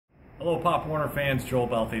Hello Pop Warner fans, Joel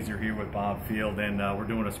Balthaser here with Bob Field, and we're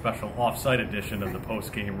doing a special off-site edition of the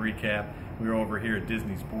post-game recap. We were over here at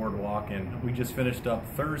Disney's Boardwalk, and we just finished up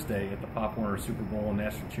Thursday at the Pop Warner Super Bowl and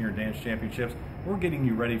National Cheer and Dance Championships. We're getting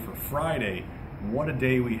you ready for Friday. What a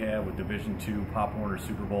day we have with Division II Pop Warner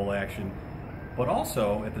Super Bowl action. But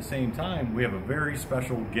also, at the same time, we have a very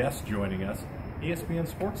special guest joining us, ESPN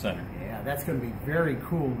Sports Center. Yeah, that's going to be very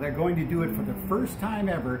cool. They're going to do it for the first time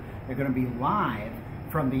ever. They're going to be live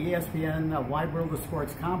from the ESPN Wide World of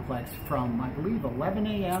Sports complex from, I believe, 11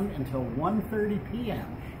 a.m. until 1:30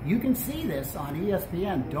 p.m. You can see this on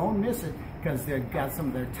ESPN. Don't miss it, because they've got some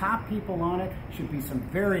of their top people on it. Should be some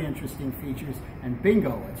very interesting features. And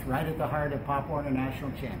bingo, it's right at the heart of Pop Warner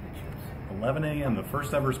National Championships. 11 a.m., the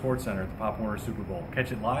first ever Sports Center at the Pop Warner Super Bowl.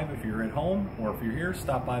 Catch it live if you're at home, or if you're here,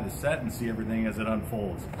 stop by the set and see everything as it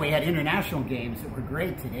unfolds. We had international games that were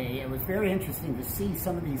great today. It was very interesting to see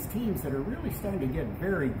some of these teams that are really starting to get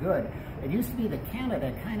very good. It used to be that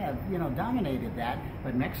Canada kind of, dominated that,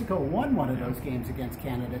 but Mexico won one of those games against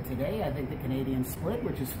Canada today. I think the Canadians split,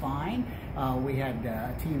 which is fine. We had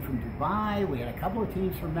a team from Dubai. We had a couple of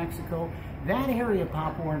teams from Mexico. That area of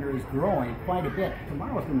Pop Warner is growing quite a bit.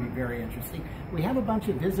 Tomorrow's going to be very interesting. We have a bunch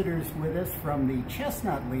of visitors with us from the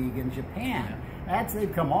Chestnut League in Japan.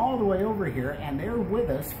 They've come all the way over here, and they're with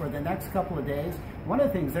us for the next couple of days. One of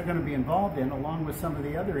the things they're going to be involved in, along with some of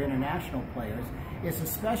the other international players, is a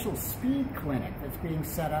special speed clinic that's being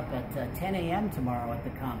set up at 10 a.m. tomorrow at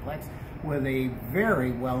the complex with a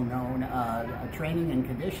very well-known training and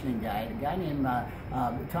conditioning guy, a guy named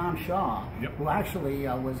Tom Shaw, who actually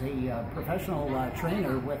was a professional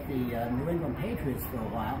trainer with the New England Patriots for a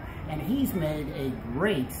while, and he's made a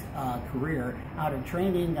great career out of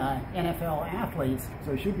training NFL athletes,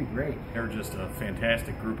 so it should be great. They're just a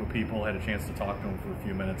fantastic group of people. I had a chance to talk to them for a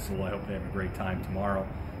few minutes, so I hope they have a great time tomorrow.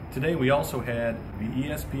 Today we also had the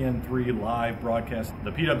ESPN3 live broadcast,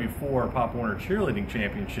 the PW4 Pop Warner Cheerleading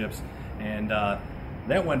Championships, and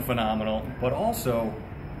that went phenomenal. But also,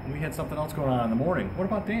 we had something else going on in the morning. What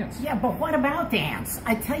about dance? Yeah, but what about dance?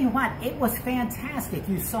 I tell you what, it was fantastic.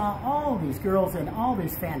 You saw all these girls in all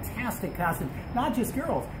these fantastic costumes. Not just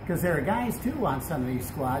girls, because there are guys too on some of these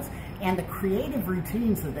squads. And the creative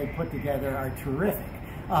routines that they put together are terrific.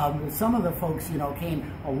 Some of the folks, came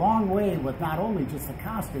a long way with not only just the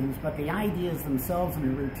costumes, but the ideas themselves and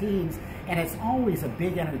the routines. And it's always a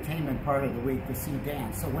big entertainment part of the week to see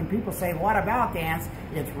dance. So when people say, what about dance?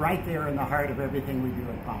 It's right there in the heart of everything we do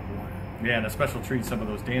at Pop Warner. Yeah, and a special treat, some of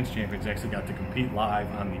those dance champions actually got to compete live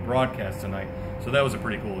on the broadcast tonight. So that was a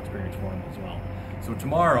pretty cool experience for them as well. So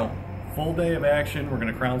tomorrow, full day of action. We're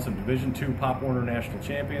going to crown some Division II Pop Warner National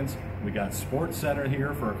Champions. We got Sports Center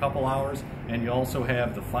here for a couple hours, and you also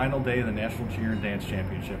have the final day of the National Cheer and Dance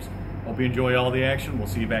Championships. Hope you enjoy all the action. We'll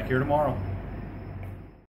see you back here tomorrow.